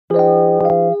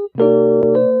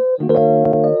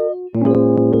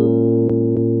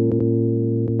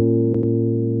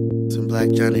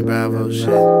Johnny Bravo shit.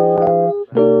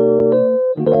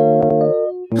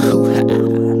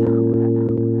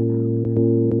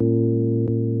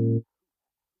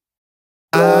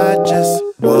 I just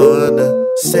wanna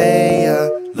say I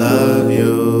love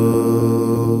you,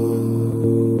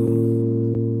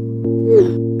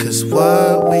 'cause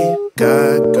what we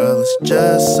got, girl, is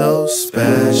just so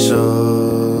special.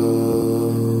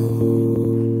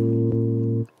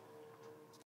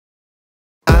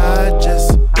 I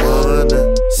just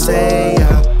wanna say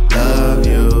I love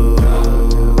you,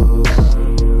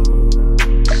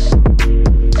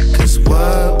 'cause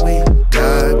what we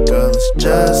got, girl, is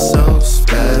just so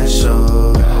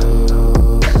special.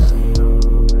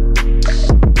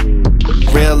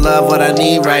 Real love, what I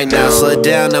need right now. Slow it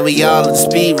down, now we all at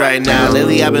speed right now.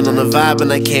 Lately I've been on the vibe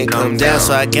and I can't come down,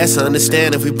 so I guess I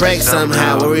understand if we break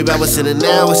somehow. Worry about what's in it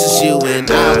now, it's just you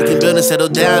and I. We can build and settle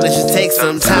down, it should take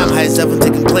some time. Heights up and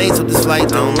taking planes so this flight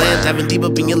don't land. Diving deep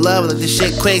up in your love like this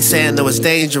shit quicksand. Know it's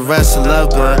dangerous to love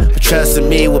blind, but trust in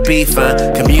me, we'll be fine.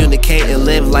 Communicate and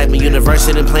live like my universe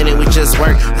and planet, we just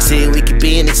work. I see we could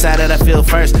be and excited, I feel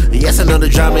first. And yes, I know the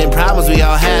drama and problems we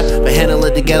all have, but handle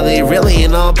it together, it really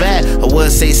ain't all bad. I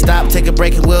would say stop, take a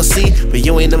break and we'll see, but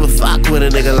you ain't never fuck with a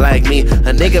nigga like me.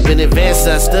 A nigga been advanced,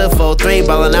 I stood 4-3,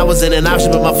 ballin', I was in an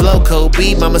option, but my flow cold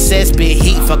beat. Mama said spit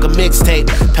heat, fuck a mixtape.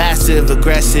 Passive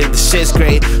aggressive, the shit's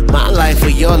great. My life or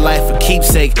your life a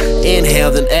keepsake.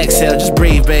 Inhale then exhale, just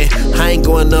breathe, babe. I ain't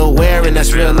going nowhere and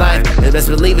that's real life. And best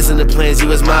believe it's in the plans,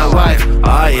 you is my wife.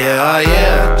 Oh yeah, oh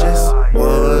yeah. I just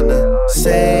wanna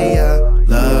say I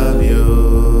love you,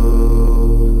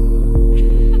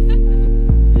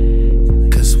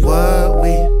 'cause what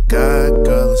we got,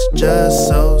 girl, is just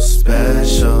so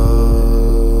special.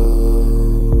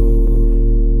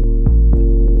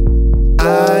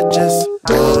 I just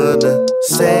wanna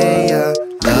say I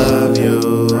love you,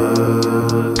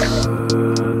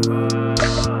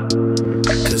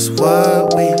 'cause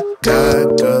what we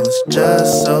got, girl, is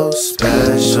just so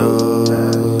special.